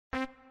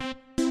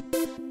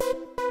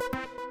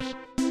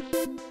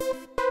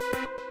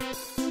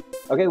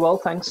Okay, well,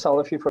 thanks all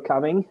of you for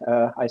coming.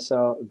 I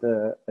saw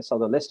the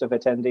list of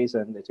attendees,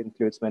 and it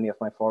includes many of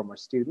my former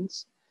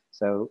students.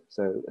 So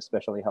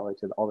especially hello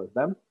to all of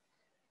them.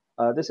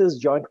 This is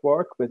joint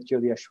work with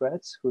Julia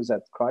Schwetz, who's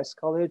at Christ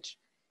College.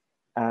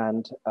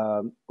 And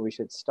we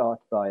should start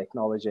by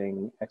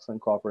acknowledging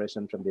excellent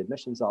cooperation from the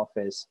admissions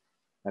office,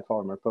 my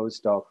former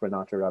postdoc,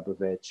 Renata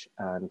Rabovich,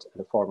 and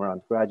the former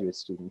undergraduate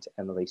student,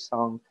 Emily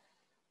Song,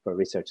 for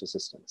research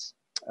assistance.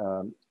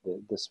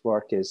 This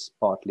work is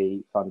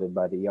partly funded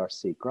by the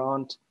ERC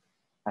grant,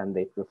 and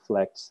it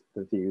reflects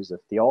the views of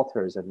the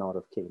authors and not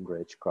of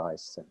Cambridge,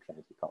 Christ, and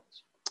Trinity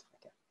College.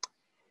 Okay.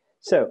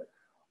 So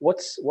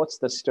what's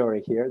the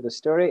story here? The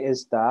story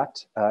is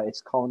that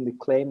it's commonly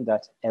claimed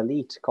that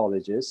elite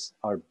colleges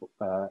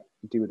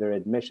do their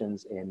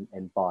admissions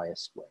in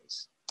biased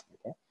ways.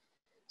 Okay.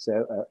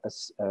 So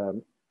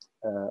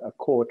a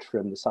quote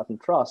from the Sutton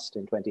Trust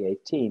in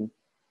 2018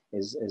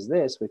 is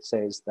this, which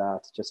says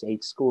that just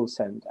 8 schools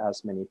send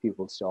as many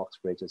pupils to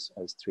Oxbridge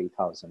as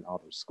 3,000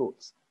 other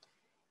schools.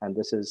 And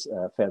this is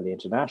a fairly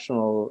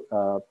international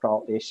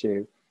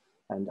issue,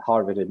 and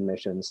Harvard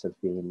admissions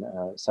have been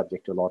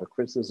subject to a lot of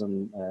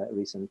criticism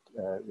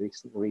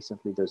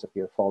recently, those of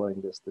you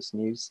following this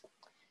news.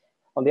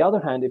 On the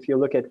other hand, if you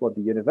look at what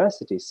the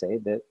universities say,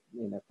 that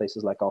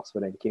places like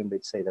Oxford and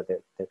Cambridge say that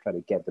they're trying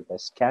to get the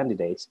best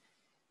candidates,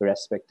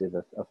 irrespective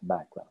of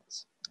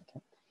backgrounds. Okay?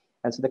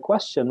 And so the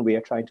question we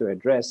are trying to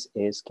address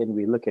is, can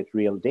we look at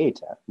real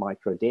data,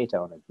 micro data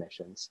on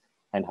admissions,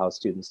 and how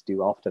students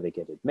do after they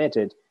get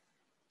admitted,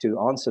 to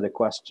answer the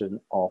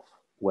question of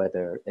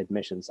whether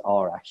admissions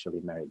are actually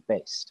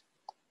merit-based.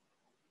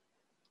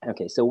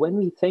 Okay, so when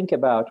we think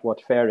about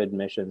what fair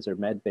admissions or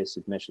merit-based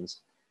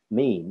admissions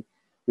mean,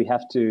 we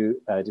have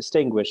to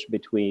distinguish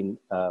between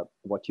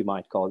what you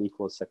might call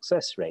equal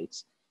success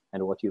rates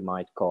and what you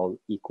might call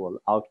equal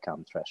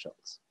outcome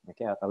thresholds.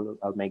 Okay,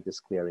 I'll make this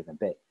clear in a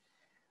bit.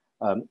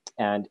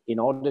 And in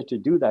order to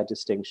do that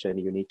distinction,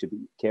 you need to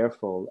be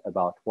careful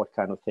about what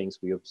kind of things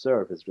we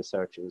observe as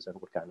researchers and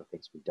what kind of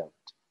things we don't.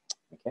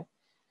 Okay,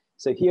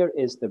 so here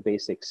is the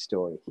basic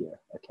story here.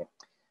 Okay,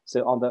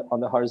 so on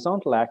the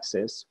horizontal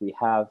axis, we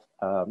have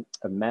a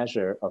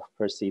measure of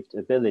perceived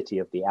ability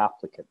of the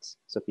applicants.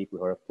 So people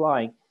who are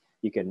applying,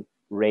 you can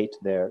rate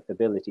their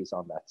abilities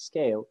on that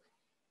scale,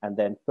 and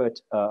then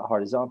put a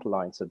horizontal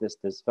line. So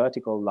this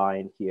vertical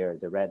line here,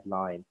 the red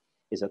line,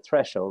 is a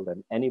threshold,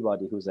 and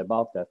anybody who's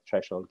above that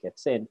threshold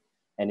gets in.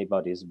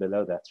 Anybody who's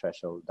below that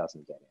threshold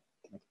doesn't get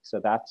in. Okay? So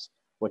that's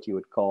what you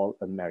would call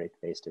a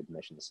merit-based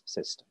admissions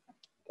system.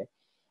 Okay?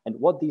 And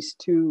what these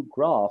two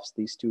graphs,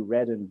 these two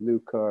red and blue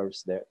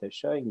curves they're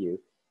showing you,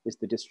 is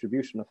the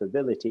distribution of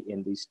ability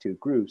in these two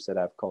groups that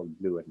I've called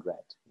blue and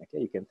red.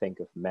 Okay? You can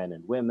think of men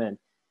and women.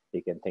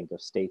 You can think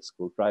of state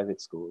school, private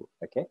school.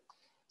 Okay?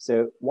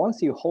 So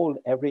once you hold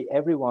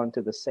everyone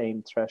to the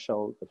same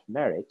threshold of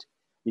merit,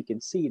 you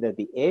can see that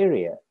the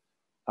area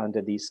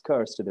under these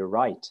curves to the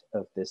right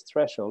of this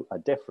threshold are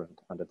different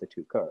under the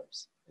two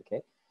curves,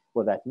 okay?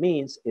 What that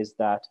means is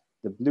that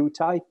the blue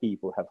type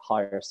people have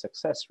higher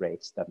success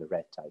rates than the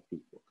red type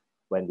people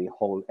when we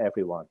hold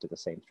everyone to the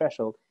same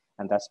threshold,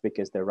 and that's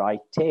because the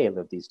right tail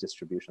of these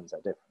distributions are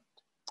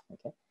different,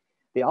 okay?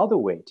 The other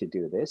way to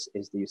do this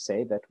is that you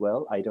say that,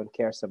 well, I don't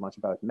care so much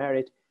about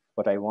merit.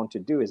 What I want to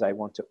do is I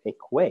want to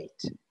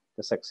equate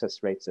the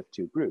success rates of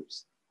two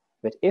groups.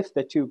 But if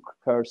the two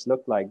curves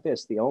look like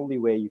this, the only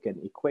way you can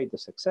equate the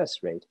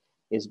success rate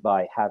is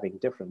by having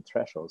different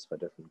thresholds for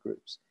different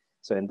groups.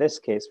 So in this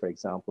case, for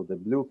example, the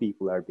blue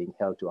people are being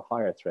held to a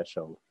higher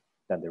threshold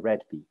than the red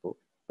people,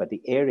 but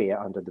the area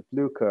under the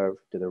blue curve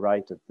to the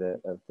right of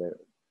the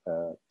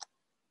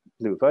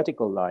blue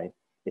vertical line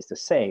is the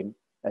same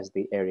as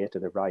the area to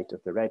the right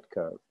of the red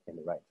curve in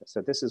the right. So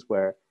this is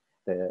where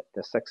the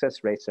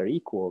success rates are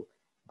equal,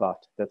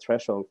 but the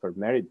threshold for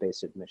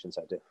merit-based admissions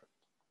are different,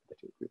 the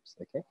two groups,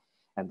 okay?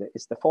 And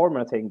it's the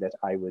former thing that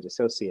I would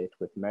associate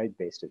with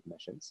merit-based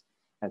admissions.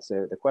 And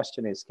so the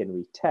question is, can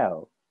we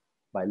tell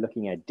by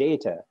looking at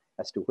data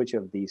as to which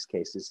of these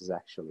cases is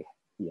actually,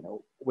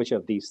 which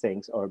of these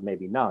things, or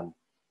maybe none,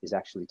 is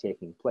actually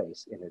taking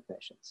place in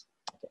admissions?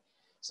 Okay.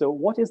 So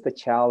what is the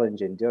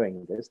challenge in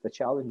doing this? The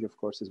challenge, of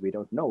course, is we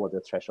don't know what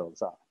the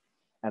thresholds are.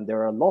 And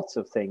there are lots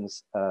of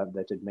things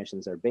that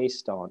admissions are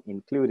based on,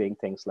 including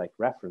things like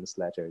reference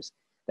letters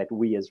that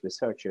we as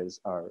researchers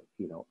are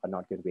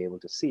not going to be able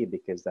to see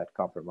because that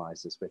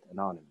compromises with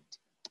anonymity.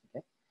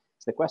 Okay?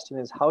 So the question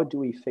is, how do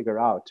we figure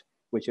out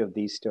which of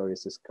these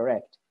stories is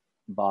correct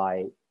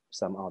by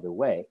some other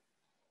way?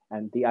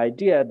 And the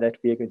idea that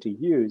we are going to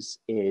use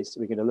is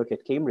we're going to look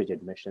at Cambridge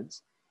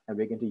admissions, and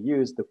we're going to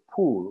use the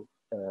pool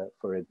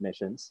for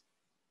admissions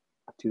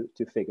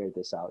to figure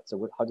this out.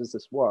 So how does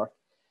this work?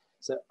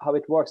 So how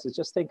it works is,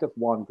 just think of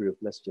one group.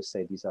 Let's just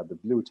say these are the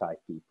blue type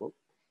people.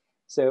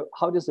 So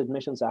how does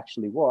admissions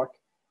actually work?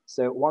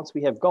 So once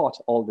we have got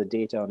all the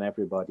data on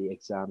everybody,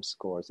 exam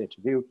scores,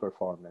 interview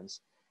performance,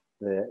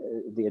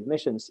 the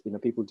admissions,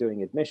 people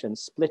doing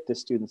admissions split the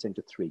students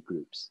into 3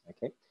 groups,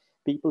 okay?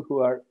 People who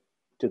are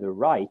to the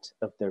right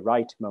of the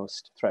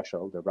rightmost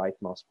threshold, the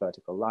rightmost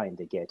vertical line,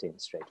 they get in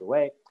straight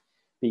away.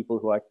 People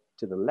who are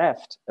to the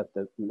left of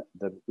the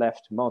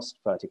leftmost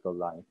vertical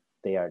line,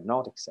 they are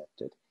not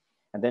accepted.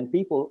 And then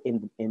people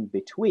in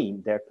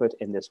between, they're put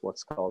in this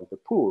what's called the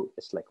pool.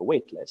 It's like a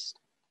wait list.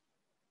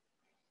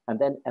 And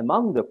then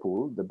among the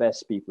pool, the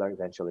best people are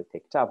eventually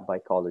picked up by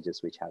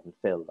colleges which haven't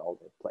filled all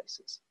their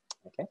places,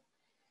 okay?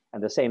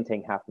 And the same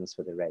thing happens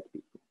for the red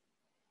people.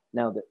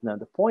 Now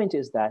the point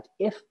is that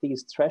if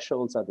these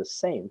thresholds are the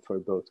same for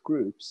both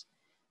groups,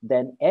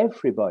 then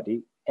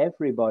everybody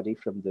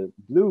from the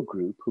blue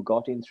group who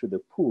got in through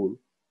the pool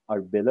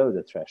are below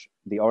the threshold,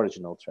 the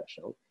original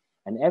threshold,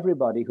 and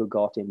everybody who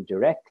got in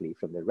directly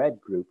from the red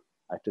group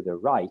are to the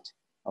right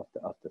of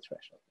the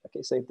threshold.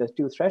 Okay, so if the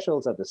two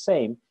thresholds are the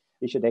same,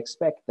 you should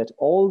expect that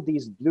all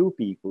these blue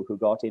people who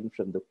got in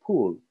from the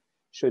pool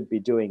should be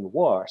doing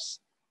worse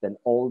than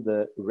all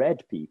the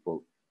red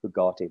people who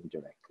got in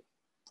directly.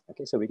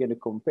 Okay, so we're going to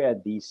compare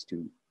these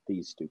two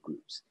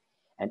groups.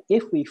 And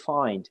if we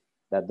find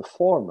that the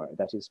former,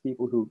 that is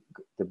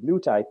the blue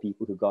type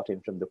people who got in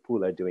from the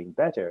pool are doing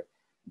better,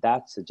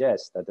 that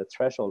suggests that the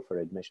threshold for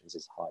admissions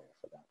is higher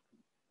for that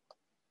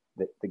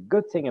group. The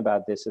good thing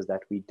about this is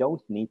that we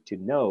don't need to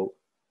know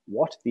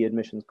what the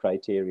admissions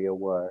criteria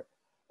were,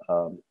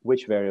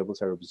 which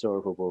variables are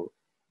observable.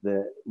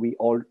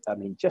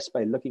 Just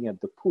by looking at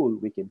the pool,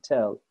 we can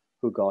tell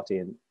who got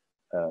in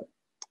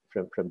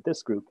from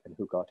this group and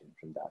who got in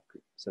from that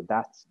group. So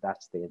that's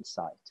the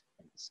insight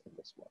in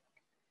this work.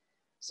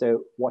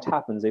 So what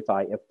happens if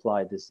I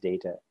apply this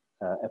data,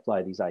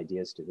 apply these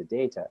ideas to the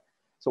data?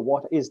 So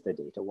what is the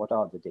data? What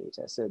are the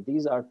data? So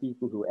these are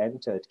people who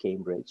entered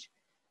Cambridge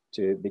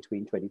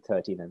between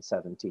 2013 and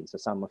 17. So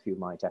some of you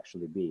might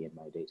actually be in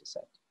my data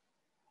set.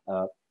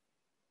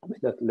 We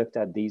looked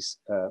at these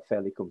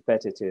fairly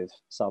competitive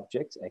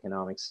subjects: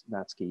 economics,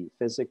 NatSci,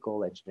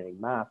 physical, engineering,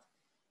 math,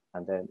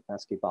 and then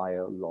NatSci,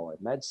 bio, law,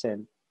 and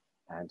medicine.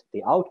 And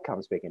the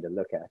outcomes we're going to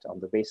look at, on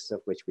the basis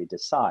of which we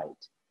decide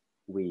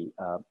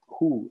on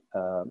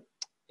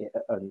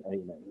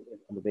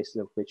the basis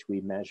of which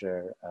we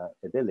measure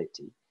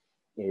ability,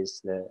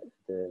 is the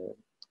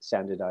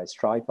standardized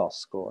TRIPOS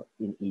score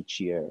in each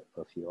year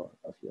of your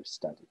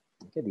study.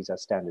 Okay, these are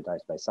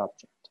standardized by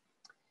subject.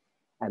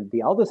 And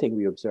the other thing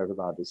we observe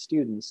about the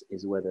students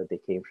is whether they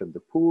came from the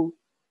pool,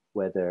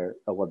 what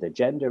their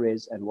gender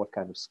is, and what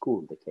kind of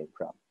school they came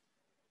from.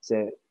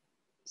 So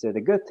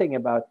the good thing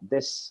about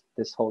this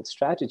whole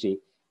strategy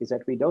is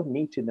that we don't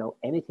need to know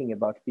anything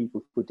about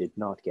people who did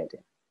not get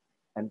in.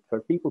 And for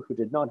people who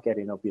did not get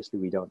in, obviously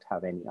we don't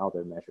have any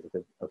other measure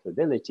of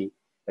ability,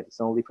 but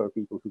it's only for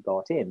people who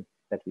got in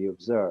that we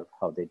observe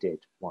how they did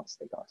once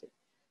they got in.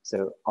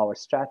 So our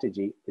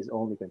strategy is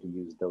only going to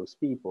use those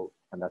people,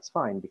 and that's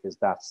fine because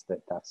that's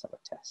our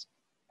test.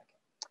 Okay.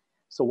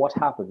 So what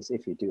happens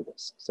if you do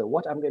this? So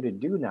what I'm going to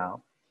do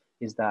now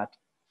is that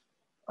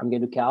I'm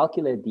going to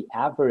calculate the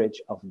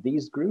average of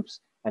these groups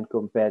and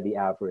compare the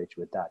average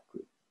with that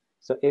group.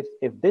 So if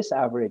this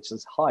average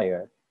is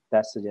higher,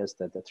 that suggests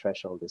that the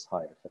threshold is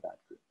higher for that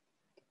group.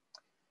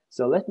 Okay.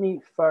 So let me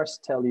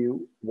first tell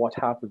you what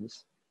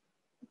happens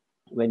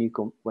when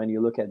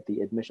you look at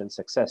the admission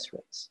success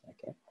rates.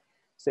 Okay.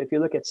 So if you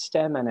look at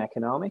STEM and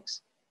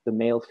economics, the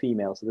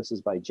male-female, so this is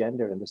by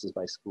gender and this is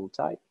by school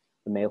type,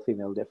 the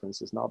male-female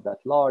difference is not that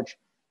large.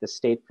 The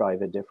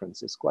state-private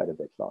difference is quite a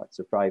bit large.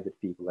 So private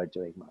people are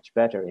doing much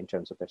better in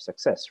terms of their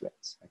success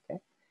rates, okay?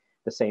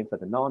 The same for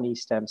the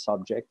non-STEM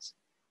subjects,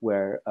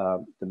 where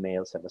the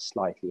males have a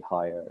slightly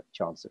higher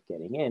chance of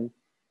getting in,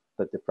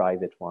 but the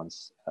private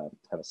ones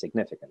have a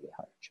significantly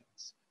higher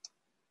chance.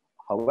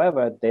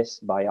 However, this,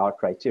 by our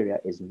criteria,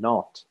 is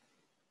not,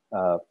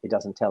 it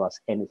doesn't tell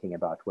us anything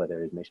about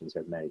whether admissions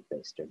are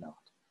merit-based or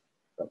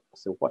not.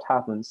 So what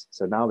happens,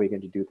 so now we're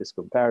going to do this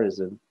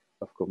comparison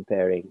of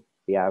comparing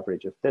the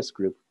average of this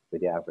group with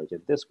the average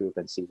of this group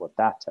and see what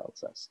that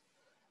tells us.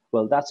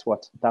 Well, that's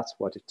what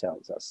it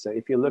tells us. So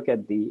if you look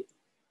at the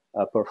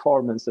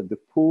performance of the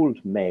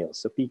pooled males,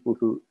 so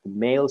the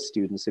male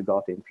students who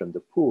got in from the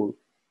pool,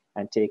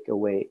 and take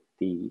away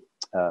the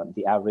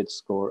average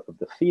score of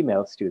the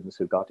female students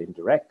who got in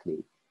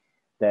directly,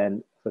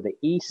 then for the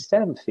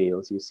E-STEM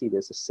fields, you see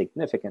there's a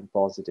significant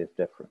positive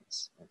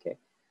difference, okay?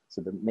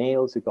 So the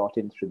males who got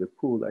in through the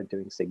pool are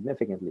doing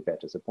significantly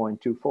better. So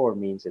 0.24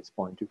 means it's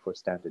 0.24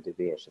 standard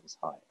deviations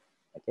higher,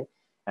 okay?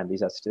 And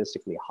these are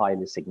statistically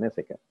highly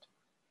significant,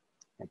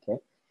 okay?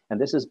 And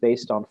this is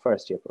based on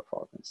first-year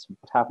performance.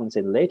 What happens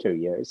in later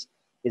years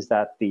is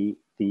that the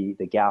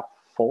gap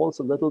falls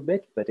a little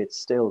bit, but it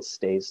still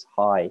stays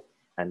high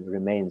and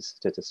remains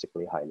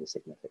statistically highly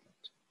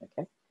significant,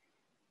 okay?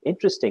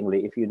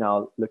 Interestingly, if you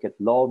now look at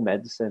law,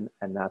 medicine,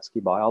 and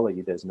NatSci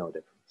biology, there's no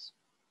difference.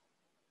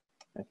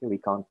 Okay, we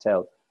can't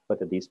tell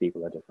whether these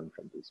people are different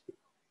from these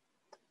people.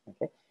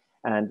 Okay,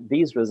 and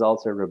these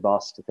results are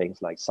robust to things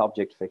like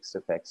subject fixed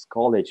effects,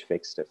 college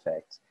fixed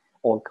effects,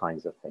 all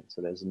kinds of things.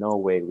 So there's no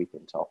way we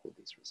can topple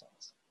these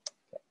results.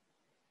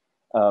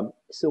 Okay.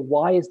 So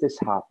why is this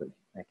happening?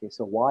 Okay,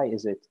 so why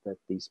is it that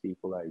these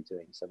people are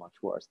doing so much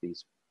worse?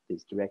 These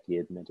these directly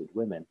admitted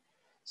women.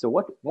 So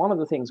one of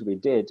the things we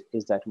did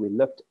is that we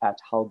looked at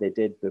how they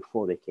did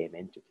before they came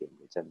into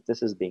Cambridge. And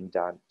this is being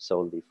done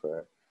solely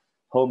for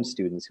home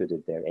students who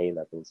did their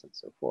A-levels and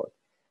so forth.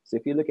 So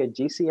if you look at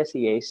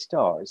GCSE A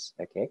stars,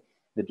 okay,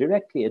 the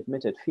directly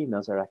admitted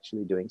females are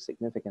actually doing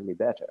significantly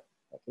better.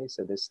 Okay,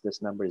 so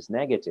this number is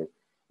negative,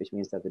 which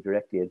means that the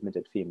directly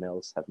admitted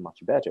females have much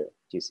better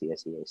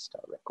GCSE A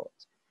star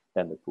records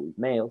than the pooled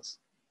males.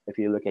 If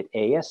you look at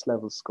AS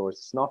level scores,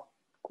 it's not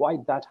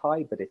quite that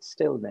high, but it's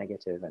still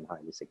negative and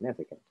highly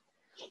significant.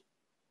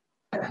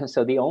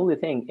 So the only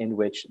thing in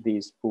which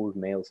these pooled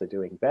males are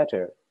doing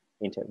better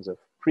in terms of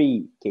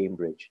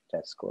pre-Cambridge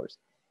test scores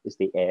is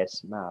the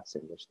AS maths,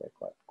 in which they're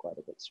quite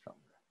a bit stronger.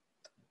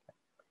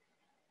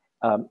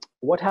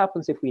 What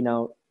happens if we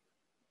now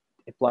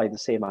apply the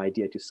same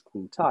idea to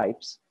school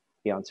types?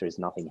 The answer is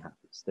nothing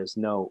happens. There's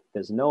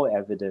no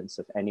evidence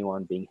of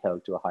anyone being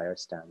held to a higher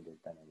standard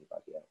than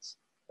anybody else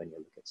when you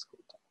look at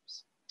school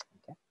types.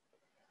 Okay.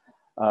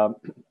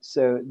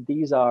 So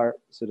these are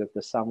sort of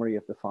the summary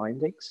of the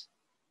findings.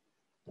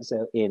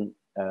 So in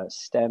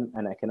STEM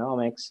and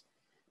economics,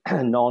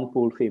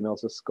 non-pooled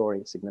females are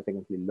scoring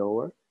significantly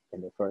lower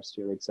in their first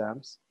year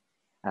exams.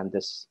 And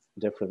this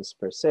difference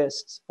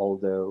persists,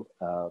 although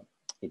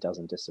it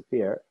doesn't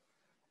disappear.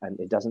 And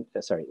it doesn't,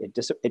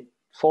 it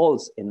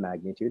falls in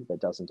magnitude, but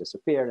doesn't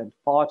disappear. And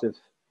part of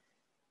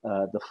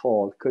the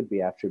fall could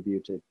be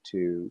attributed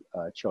to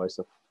choice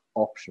of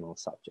optional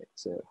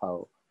subjects. So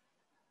how,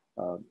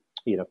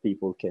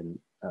 people can,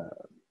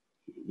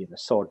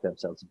 sort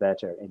themselves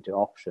better into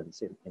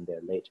options in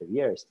their later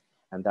years.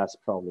 And that's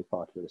probably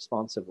partly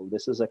responsible.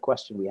 This is a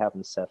question we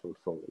haven't settled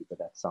fully, but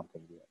that's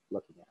something we're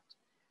looking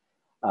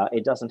at.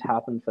 It doesn't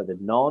happen for the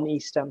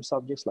non-E-STEM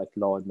subjects like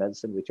law and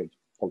medicine, which are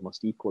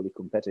almost equally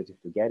competitive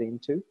to get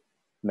into.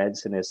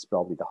 Medicine is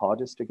probably the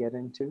hardest to get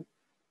into,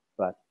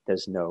 but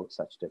there's no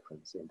such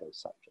difference in those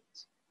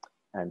subjects.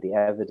 And the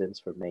evidence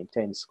for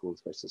maintained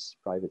schools versus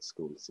private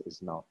schools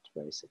is not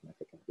very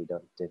significant. We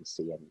didn't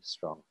see any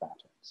strong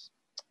patterns.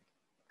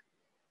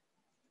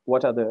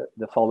 What are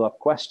the follow-up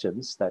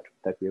questions that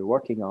we're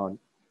working on?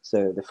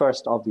 So the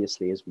first,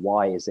 obviously, is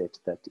why is it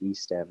that in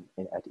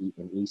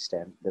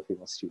E-STEM, the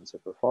female students are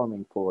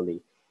performing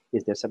poorly?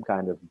 Is there some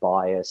kind of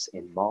bias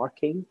in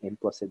marking,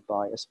 implicit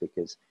bias?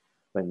 Because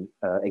when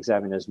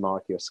examiners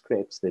mark your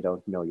scripts, they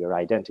don't know your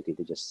identity,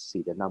 they just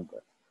see the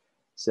number.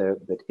 So,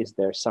 but is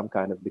there some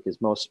kind of,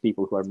 because most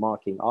people who are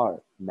marking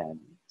are men,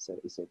 so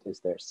is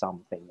there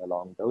something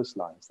along those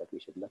lines that we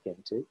should look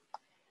into?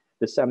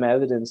 There's some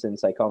evidence in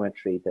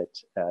psychometry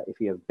that if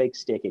you have big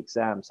stake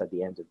exams at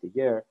the end of the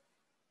year,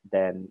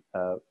 then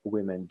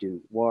women do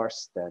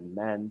worse than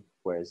men,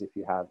 whereas if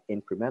you have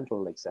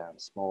incremental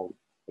exams, small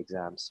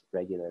exams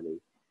regularly,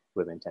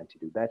 women tend to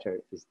do better.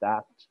 Is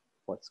that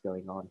what's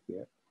going on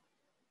here?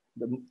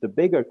 The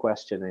bigger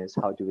question is,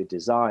 how do we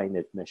design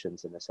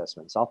admissions and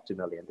assessments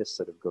optimally? And this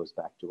sort of goes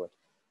back to what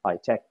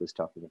high-tech was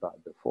talking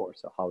about before.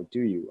 So how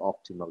do you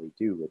optimally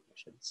do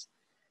admissions?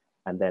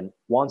 And then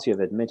once you have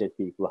admitted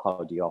people,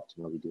 how do you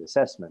optimally do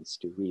assessments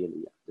to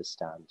really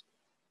understand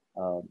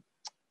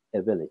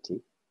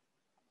ability?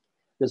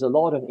 There's a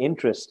lot of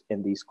interest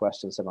in these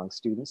questions among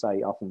students. I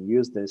often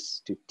use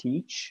this to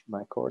teach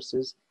my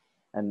courses.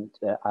 And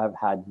I've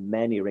had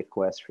many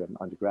requests from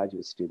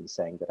undergraduate students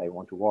saying that I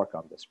want to work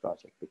on this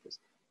project because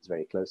it's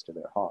very close to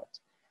their heart.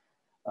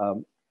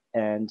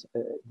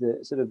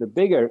 The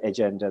bigger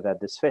agenda that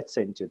this fits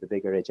into, the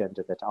bigger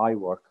agenda that I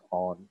work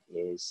on,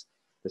 is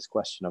this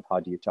question of how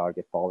do you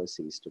target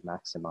policies to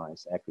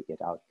maximize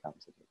aggregate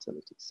outcomes and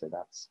utilities. So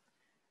that's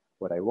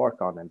what I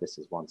work on, and this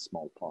is one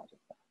small part of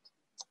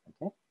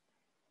that. Okay.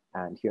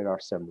 And here are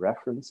some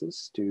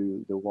references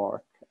to the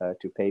work,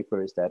 to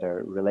papers that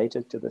are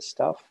related to this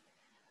stuff.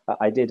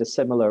 I did a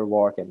similar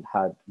work and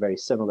had very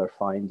similar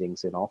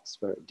findings in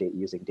Oxford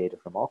using data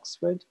from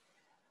Oxford,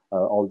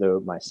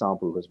 although my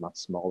sample was much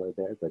smaller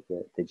there, but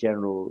the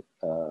general,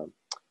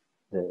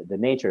 the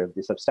nature of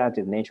the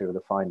substantive nature of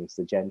the findings,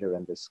 the gender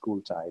and the school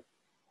type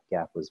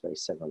gap was very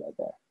similar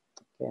there.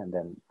 Okay, and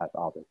then I have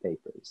other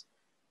papers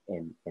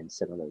in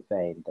similar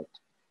vein.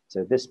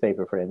 So this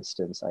paper, for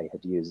instance, I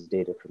had used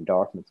data from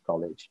Dartmouth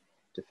College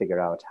to figure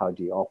out how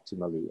do you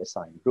optimally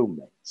assign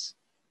roommates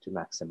to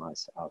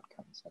maximize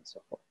outcomes and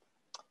so forth.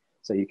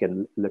 So you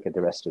can look at the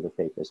rest of the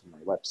papers on my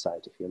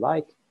website if you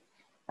like.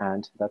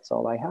 And that's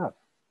all I have.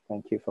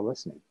 Thank you for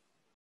listening.